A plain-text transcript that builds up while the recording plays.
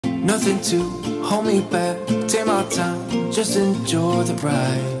Nothing to hold me back. Take my time, just enjoy the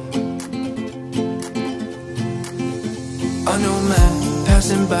ride. I know man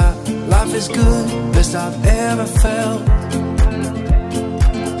passing by. Life is good, best I've ever felt.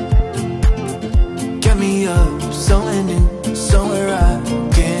 Get me up, somewhere new, somewhere I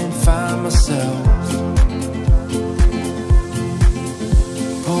can't find myself.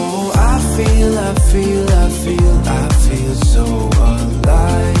 Oh, I feel so alive.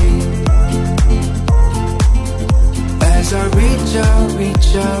 As I reach out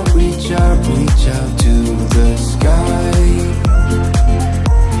to the sky,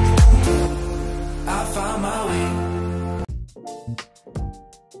 I found my way.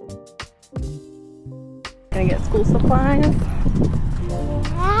 Gonna get school supplies.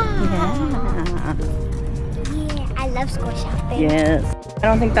 Yeah. Yeah, I love school shopping. Yes. I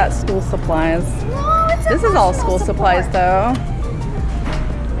don't think that's school supplies. No, This is all school supplies though.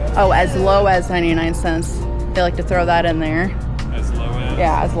 Oh, as low as 99 cents. They like to throw that in there. As low as?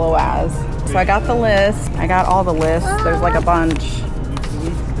 Yeah, as low as. So I got the list. I got all the lists. There's like a bunch.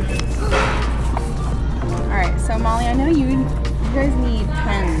 Alright, so Molly, I know you guys need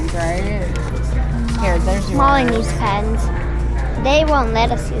pens, right? Here, there's yours. Molly needs pens. They won't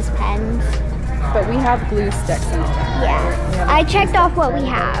let us use pens. But we have glue sticks and all that. Yeah. I checked off what we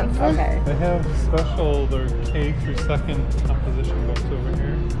have. Okay. They have special, their K through 2nd composition books over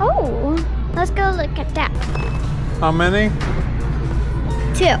here. Oh, let's go look at that. How many?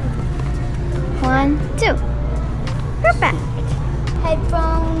 2. 1, 2. Perfect.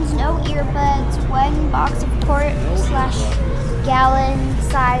 Headphones, no earbuds, 1 box of quart/gallon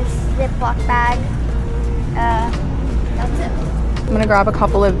size Ziploc bag. That's it. I'm gonna grab a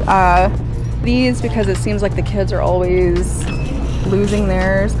couple of these because it seems like the kids are always losing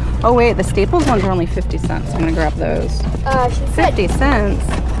theirs. Oh wait, the Staples ones are only 50 cents. I'm gonna grab those. She said 50 cents.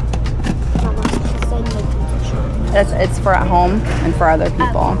 Mama, she said no picture. It's for at home and for other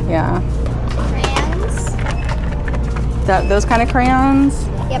people. Yeah. Crayons. Those kind of crayons.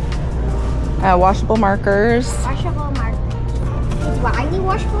 Yep. Washable markers. Washable markers. Do I need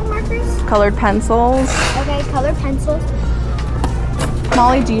washable markers? Colored pencils. Okay, colored pencils.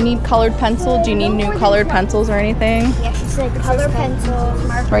 Molly, do you need colored pencil? Do you need new colored pencils or anything? Yeah, she said color pencils,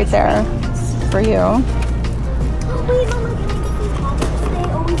 markers. Right there. For you. Oh, wait, Mama, can I get these pockets? They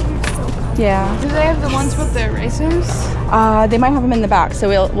always look so good. Yeah. Do they have the ones with the erasers? They might have them in the back, so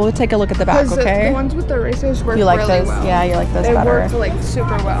we'll take a look at the back, okay? The ones with the erasers work You like really those? well. Yeah, you like those They better. work like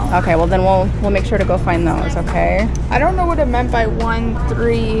super well. Okay, well then we'll make sure to go find those, okay? I don't know what it meant by 1,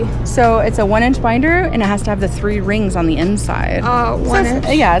 3. So it's a 1-inch binder and it has to have the 3 rings on the inside. 1 inch.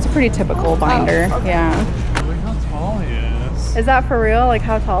 Yeah, it's a pretty typical binder. okay. Yeah. Look how tall he is. Is that for real? Like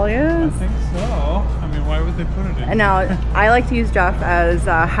how tall he I is? think so. I mean, why would they put it in? And now I like to use Jeff as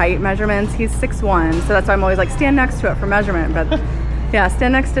height measurements. He's 6'1", so that's why I'm always like stand next to it for measurement. But yeah,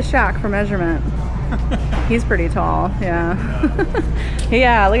 stand next to Shaq for measurement. He's pretty tall. Yeah.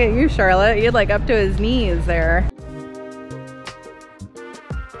 Yeah. Look at you, Charlotte. You're like up to his knees there.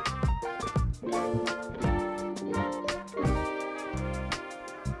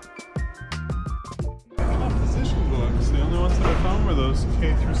 Composition books. The only ones that I found were those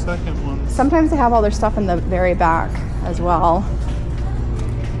K through 2nd ones. Sometimes they have all their stuff in the very back as well.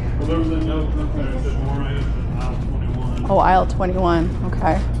 Well, there was a note up there that said more items in aisle 21. Oh, aisle 21.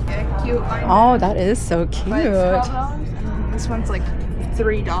 Okay. Yeah, cute. Oh, that is so But it's cute. $12, and this one's like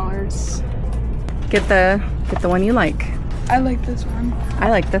 $3. Get the one you like. I like this one. I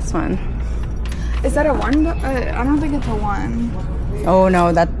like this one. Is that a 1? I don't think it's a 1. Oh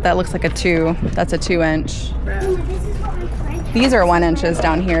no, that looks like a 2. That's a 2-inch. This is what my friend has. These are 1 inches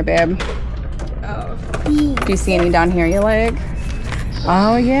down here, babe. Oh. These. Do you see any down here you like?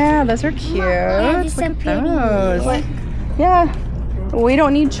 Oh yeah, those are cute. Yeah, these Look are at pretty. those. Yeah. We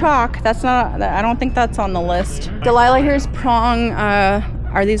don't need chalk. That's not. I don't think that's on the list. Delilah, here's prong.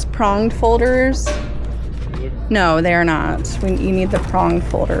 Are these pronged folders? No, they are not. You need the pronged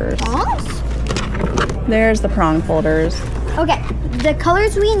folders. Prongs? There's the prong folders. Okay, the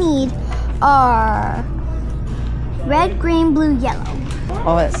colors we need are red, green, blue, yellow.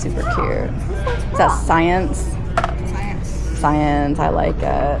 Oh, that's super cute. Is that science? Science. Science. I like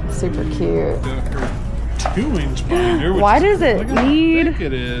it. Super cute. 2-inch binder. Why does Look it at how need? thick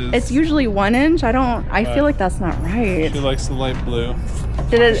it is. It's usually 1 inch. I feel like that's not right. She likes the light blue.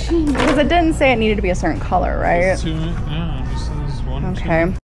 Did it? Because it didn't say it needed to be a certain color, right? It's 2 inch. Yeah, this is 1 inch.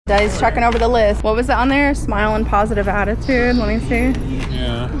 Okay. Daddy's checking over the list. What was it on there? Smile and positive attitude. Let me see.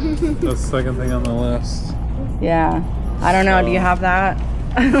 Yeah, that's the second thing on the list. Yeah. I don't know. Do you have that?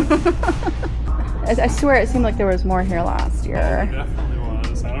 I swear it seemed like there was more here last year. Definitely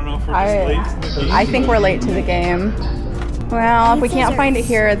was. I don't know I think we're late to the game. Well, if we can't find it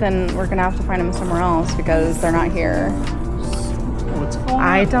here, then we're gonna have to find them somewhere else because they're not here. What's going on?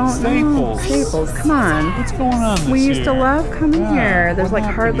 I don't know. Staples, come on. What's going on this We used to year? love coming Yeah, here. There's what like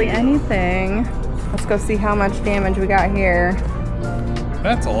happened hardly here? anything. Let's go see how much damage we got here.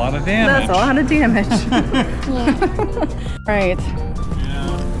 That's a lot of damage. That's a lot of damage. Right,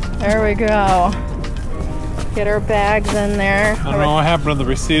 Yeah. there we go. Get our bags in there. I don't know what happened to the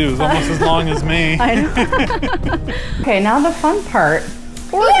receipt. It was almost as long as me. I know. Okay, now the fun part.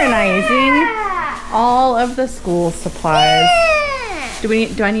 Organizing all of the school supplies.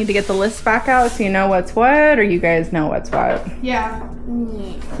 Do I need to get the list back out so you know what's what, or you guys know what's what? Yeah.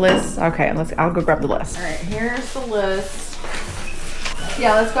 List? Okay, I'll go grab the list. All right, here's the list.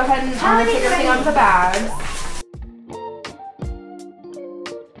 Yeah, let's go ahead and take everything onto the bags.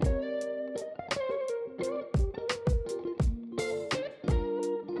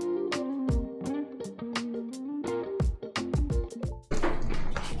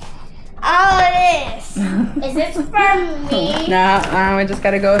 All this. Is this for me? No, we just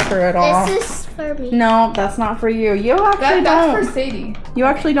gotta go through it all. This is for me. No, that's not for you. You actually That's don't. for Sadie. You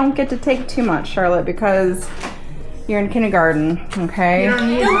actually don't get to take too much, Charlotte, because you're in kindergarten, okay? You don't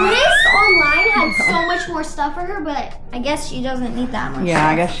need The mine. list online had so much more stuff for her, but I guess she doesn't need that much. Yeah,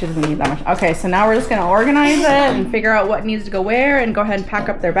 I guess she doesn't need that much. Okay, so now we're just gonna organize it and figure out what needs to go where and go ahead and pack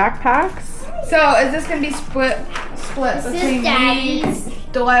up their backpacks. So is this gonna be split This is between me, Daddy's.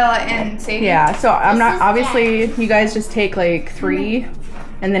 Delilah, and Sadie? Yeah, so I'm This not, is obviously, you guys just take like 3,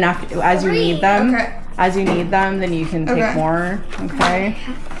 and then after, as you need them, Okay. then you can take Okay. more, okay?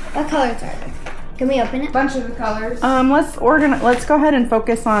 What colors are there? Can we open it? Bunch of the colors. Let's go ahead and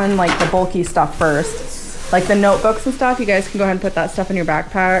focus on like the bulky stuff first. Like the notebooks and stuff, you guys can go ahead and put that stuff in your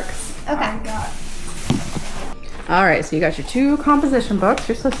backpacks. Okay. All right, so you got your 2 composition books.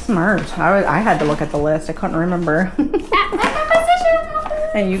 You're so smart. I had to look at the list. I couldn't remember.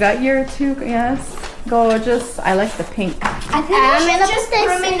 And you got your 2, yes, gorgeous. I like the pink. I think I'm gonna just put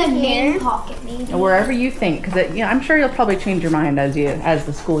them in the main pocket, maybe. Wherever you think, because I'm sure you'll probably change your mind as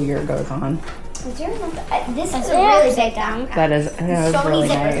the school year goes on. Is there another? This is a really big one. That is really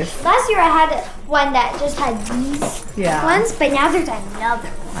nice. Last year I had one that just had these Yeah. ones, but now there's another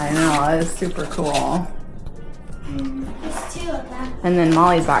one. I know, that is super cool. There's 2 of them. And then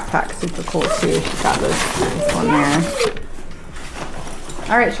Molly's backpack's super cool too. She's got this one there.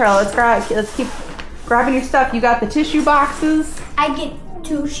 All right, Charlotte, let's keep grabbing your stuff. You got the tissue boxes. I get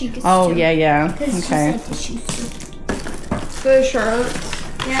 2. She gets 2. Oh yeah. Because Okay. she said tissues. The shirts.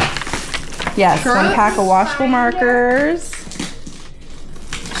 Yes, Sure. 1 pack of washable markers.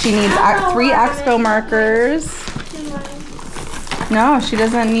 She needs 3 Expo markers. No, she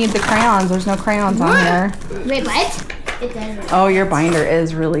doesn't need the crayons. There's no crayons on here. Wait, what? It doesn't. Oh, your binder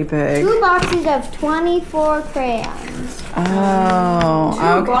is really big. 2 boxes of 24 crayons. Oh, 2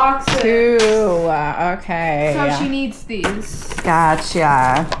 okay. boxes. 2. Okay. So she needs these.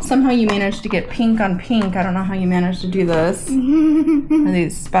 Gotcha. Somehow you managed to get pink on pink. I don't know how you managed to do this. Are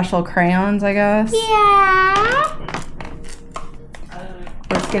these special crayons, I guess? Yeah.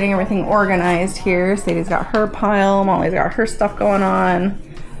 We're just getting everything organized here. Sadie's got her pile. Molly's got her stuff going on.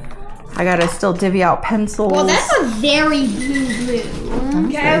 I gotta still divvy out pencils. Well, that's a very blue.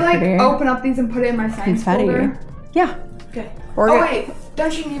 Can I like open up these and put it in my science folder? Yeah. Okay. Or Oh wait,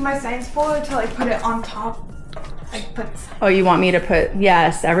 don't you need my science folder to like put it on top? Like put. Oh, you want me to put?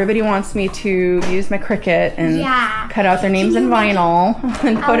 Yes. Everybody wants me to use my Cricut and Yeah. cut out their names in vinyl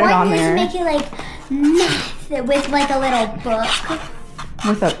and put it on there. I want to make it like math with like a little book.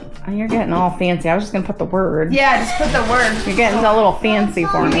 With a, you're getting all fancy. I was just gonna put the word. Yeah, just put the word. You're getting a little fancy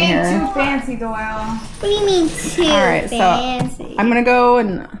for You're me getting here. too fancy, Delilah. What do you mean too All right, so fancy? I'm gonna go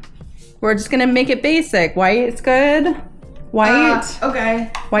and we're just gonna make it basic. White's good. White,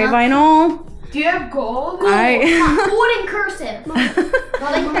 Okay. white vinyl. Do you have gold? Gold and cursive. Gold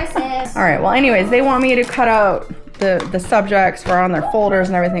and cursive. All right. Well, anyways, they want me to cut out the subjects for on their folders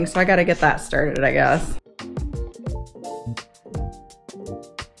and everything, so I got to get that started, I guess.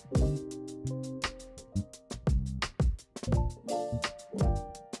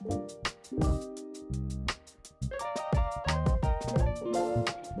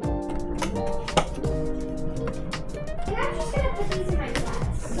 And I'm just gonna put these in my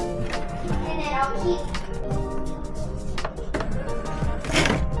class. And then I'll keep.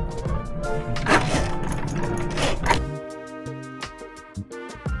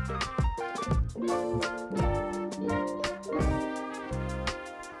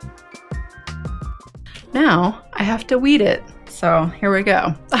 Now I have to weed it. So here we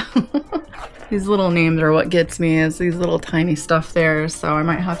go. These little names are what gets me, is these little tiny stuff there, so I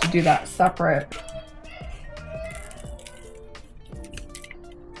might have to do that separate.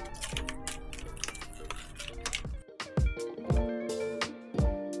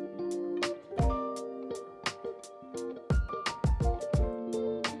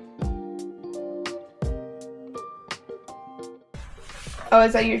 Oh,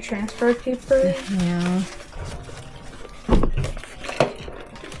 is that your transfer paper? Yeah.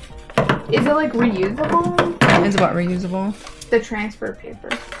 Is it like reusable? Is what reusable? The transfer paper.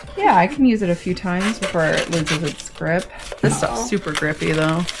 Yeah, I can use it a few times before it loses its grip. This stuff's super grippy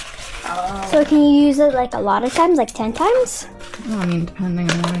though. So can you use it like a lot of times, like 10 times? Well, I mean,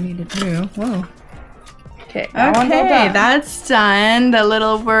 depending on what I need to do. Whoa. Okay. Okay, that's done. The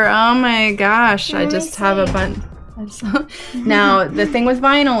little oh my gosh, I just have a bunch. Now, the thing with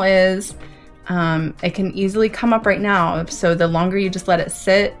vinyl is it can easily come up right now. So the longer you just let it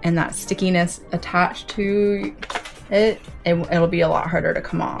sit and that stickiness attached to it'll be a lot harder to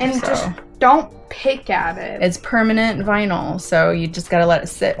come off. And so. just don't pick at it. It's permanent vinyl, so you just gotta let it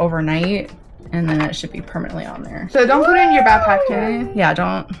sit overnight and then it should be permanently on there. So don't put it in your backpack, Okay. Yeah,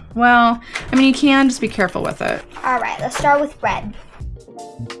 don't. Well, I mean, you can, just be careful with it. All right, let's start with red.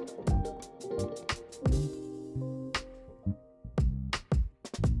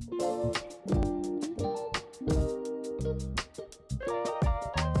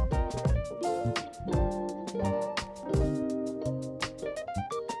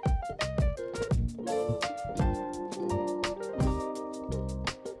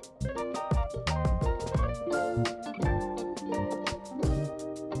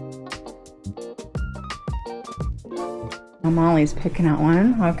 Molly's picking out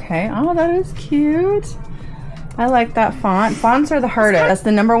one. Okay. Oh, that is cute. I like that font. Fonts are the hardest. That's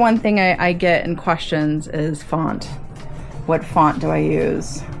the number one thing I get in questions is font. What font do I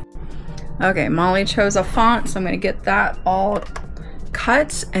use? Okay, Molly chose a font, so I'm gonna get that all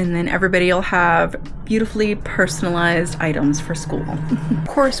cut, and then everybody will have beautifully personalized items for school. Of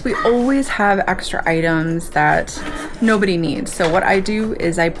course, we always have extra items that nobody needs. So what I do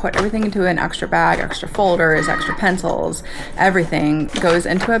is I put everything into an extra bag, extra folders, extra pencils, everything goes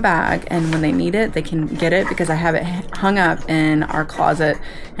into a bag, and when they need it, they can get it because I have it hung up in our closet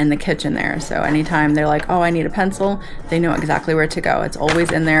in the kitchen there. So anytime they're like, oh, I need a pencil, they know exactly where to go. It's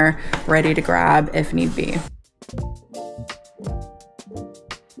always in there, ready to grab if need be.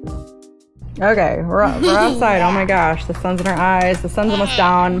 Okay, we're outside. Oh my gosh, the sun's in our eyes. The sun's almost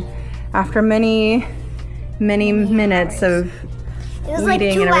down after many minutes of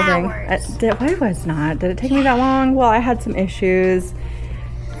weeding and everything. It was not. Did it take me that long? Well, I had some issues.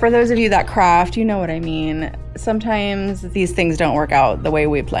 For those of you that craft, you know what I mean. Sometimes these things don't work out the way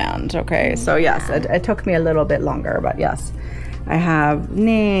we planned, okay? So yes, it took me a little bit longer, but yes. I have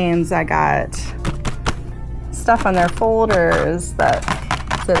names, I got stuff on their folders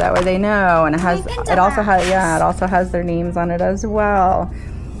so that way they know, and it also has their names on it as well.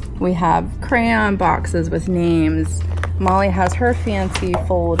 We have crayon boxes with names. Molly has her fancy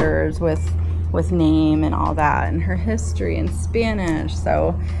folders with name and all that, and her history and Spanish.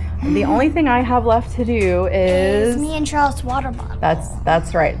 So the only thing I have left to do is me and Charles' water bottle.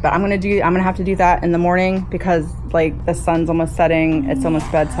 That's right. But I'm gonna have to do that in the morning because like the sun's almost setting. It's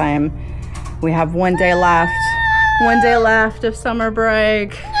almost bedtime. We have one day left. One day left of summer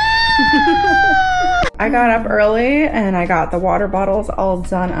break. I got up early and I got the water bottles all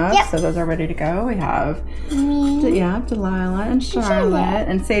done up. Yep. So those are ready to go. We have Delilah and Charlotte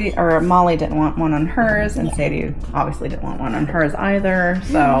and Sadie, or Molly didn't want one on hers, and Sadie obviously didn't want one on hers either.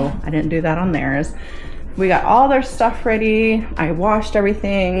 So I didn't do that on theirs. We got all their stuff ready. I washed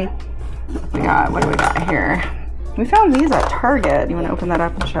everything. What do we got here? We found these at Target. You want to open that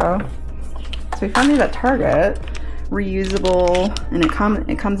up and show? So we found these at Target. Reusable, and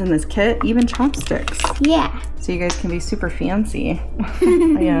it comes in this kit, even chopsticks. Yeah. So you guys can be super fancy.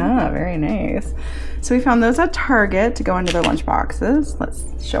 Yeah, very nice. So we found those at Target to go into their lunch boxes. Let's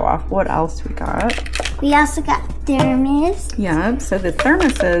show off what else we got. We also got thermos. Yeah, so the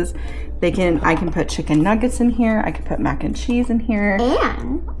thermoses, I can put chicken nuggets in here, I can put mac and cheese in here.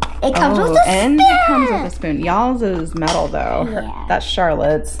 And it comes with a spoon. And it comes with a spoon. Y'all's is metal though. Yeah. That's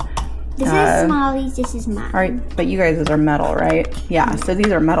Charlotte's. This is Molly's, this is mine. All right, but you guys are metal, right? Yeah, so these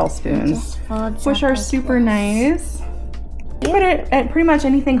are metal spoons, which are super nice. You put it at pretty much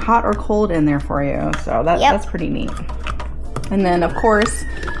anything hot or cold in there for you, so that's pretty neat. And then, of course,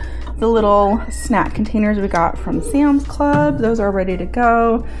 the little snack containers we got from Sam's Club, those are ready to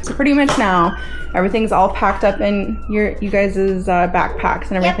go. So pretty much now, everything's all packed up in you guys' backpacks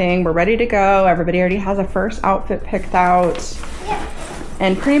and everything. We're ready to go. Everybody already has a first outfit picked out.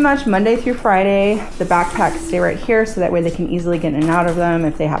 And pretty much Monday through Friday, the backpacks stay right here so that way they can easily get in and out of them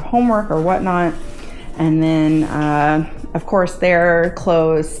if they have homework or whatnot. And then, of course, their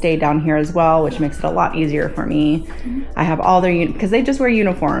clothes stay down here as well, which makes it a lot easier for me. I have all their, because they just wear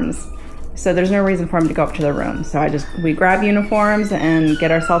uniforms. So there's no reason for them to go up to their room. So we grab uniforms and get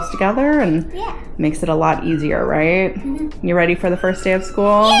ourselves together, and makes it a lot easier, right? You ready for the first day of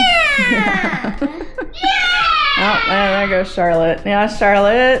school? Yeah! Oh, there goes Charlotte. Yeah,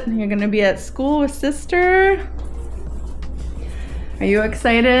 Charlotte, you're gonna be at school with sister. Are you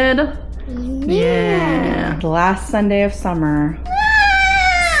excited? Yeah. The last Sunday of summer.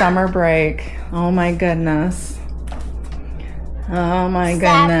 Summer break. Oh my goodness. Oh my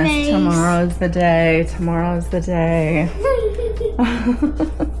goodness. Face. Tomorrow's the day. Tomorrow's the day.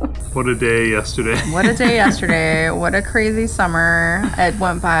 What a day yesterday. What a day yesterday. What a crazy summer. It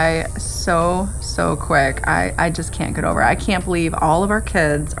went by so quick. I just can't get over it. I can't believe all of our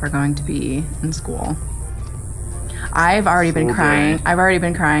kids are going to be in school. I've already been crying. Day. I've already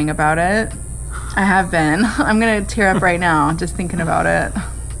been crying about it. I have been. I'm going to tear up right now just thinking about it.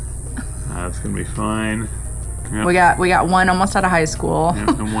 That's going to be fine. Yep. We got one almost out of high school.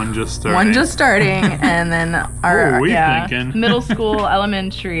 Yep, and one just starting. One just starting, and then our thinking? middle school,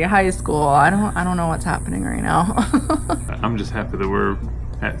 elementary, high school. I don't know what's happening right now. I'm just happy that we're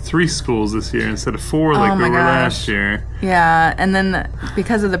at 3 schools this year instead of 4 like we were last year. Yeah, and then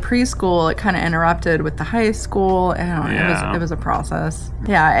because of the preschool, it kind of interrupted with the high school. I don't know, it was a process.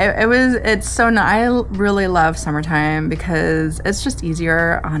 Yeah, it's so nice. I really love summertime because it's just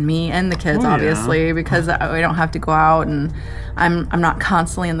easier on me and the kids, obviously, because we don't have to go out, and I'm not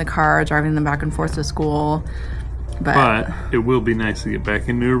constantly in the car driving them back and forth to school. But it will be nice to get back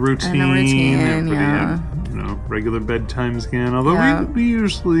into a routine. Have, regular bedtimes again. Although we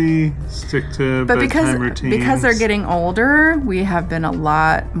usually stick to bedtime routines. Because they're getting older, we have been a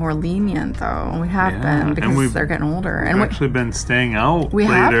lot more lenient, though. We have been, because they're getting older. And we've actually been staying out We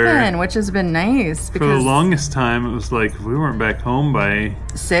later. have been, which has been nice. For the longest time, it was like if we weren't back home by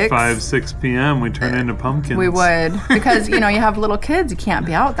 6 p.m., we'd turn into pumpkins. We would. Because, you have little kids. You can't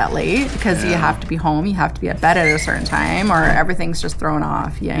be out that late because you have to be home. You have to be at bed at a certain time, or everything's just thrown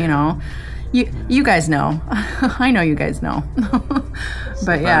off. You guys know. I know you guys know.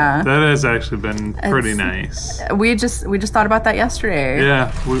 But that has actually been pretty nice. We just thought about that yesterday.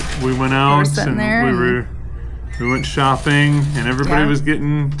 Yeah, we went out we went shopping, and everybody was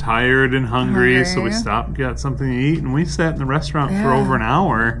getting tired and hungry, so we stopped, got something to eat, and we sat in the restaurant for over an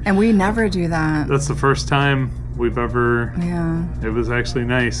hour. And we never do that. That's the first time we've ever. It was actually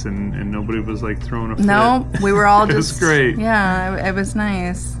nice, and nobody was like throwing a fit. No, we were all just. It was great. Yeah, it was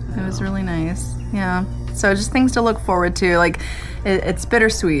nice. It was really nice. Yeah. So just things to look forward to. Like, it's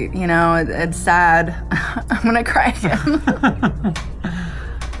bittersweet, it's sad. I'm gonna cry again.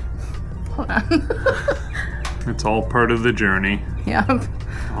 Hold on. It's all part of the journey. Yep.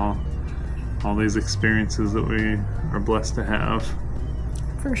 All these experiences that we are blessed to have.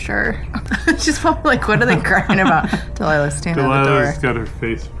 For sure. She's probably like, what are they crying about? Delilah's standing at the door. Delilah's got her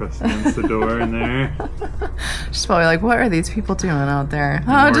face pressed against the door in there. She's probably like, what are these people doing out there?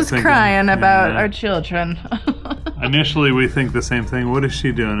 Oh, just crying about our children. Initially, we think the same thing. What is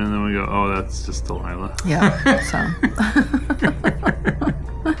she doing? And then we go, oh, that's just Delilah. Yeah,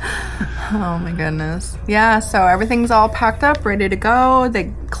 oh my goodness. Yeah, so everything's all packed up, ready to go.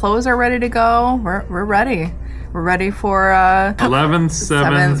 The clothes are ready to go. We're ready. We're ready for 11th,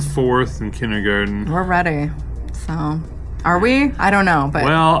 7th, 4th, and kindergarten. We're ready. So, are we? I don't know, but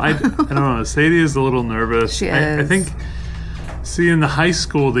I don't know. Sadie is a little nervous. She is. I think. See, in the high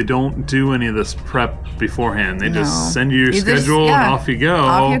school, they don't do any of this prep beforehand. They just send you your schedule and off you go.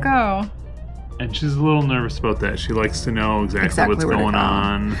 Off you go. And she's a little nervous about that. She likes to know exactly what's going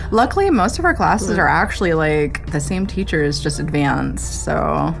on. Luckily, most of our classes are actually like the same teachers, just advanced.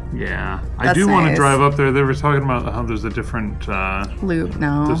 So yeah, I do want to drive up there. They were talking about how there's a different loop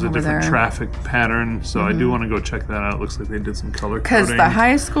now. There's a different traffic pattern, so I do want to go check that out. Looks like they did some color coding. Because the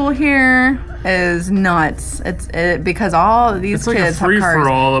high school here is nuts. Because all of these kids have cars. It's like a free for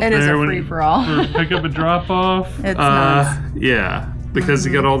all up there. It is a free for all. For pick up and drop off. It's nuts. Yeah. Because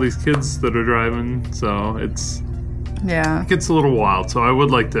you got all these kids that are driving, so it gets a little wild. So I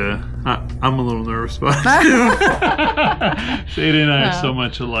would like to. I'm a little nervous about it. Sadie and I are so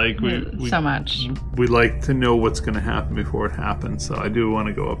much alike. We like to know what's going to happen before it happens. So I do want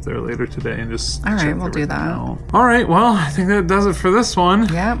to go up there later today and just. All right, we'll do that. All right, well, I think that does it for this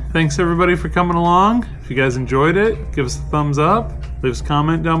one. Yep. Thanks everybody for coming along. If you guys enjoyed it, give us a thumbs up. Leave us a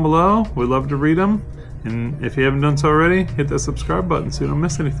comment down below. We'd love to read them. And if you haven't done so already, hit that subscribe button so you don't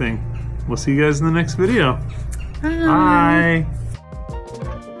miss anything. We'll see you guys in the next video. Bye.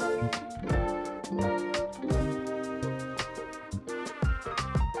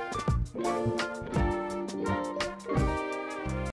 Bye.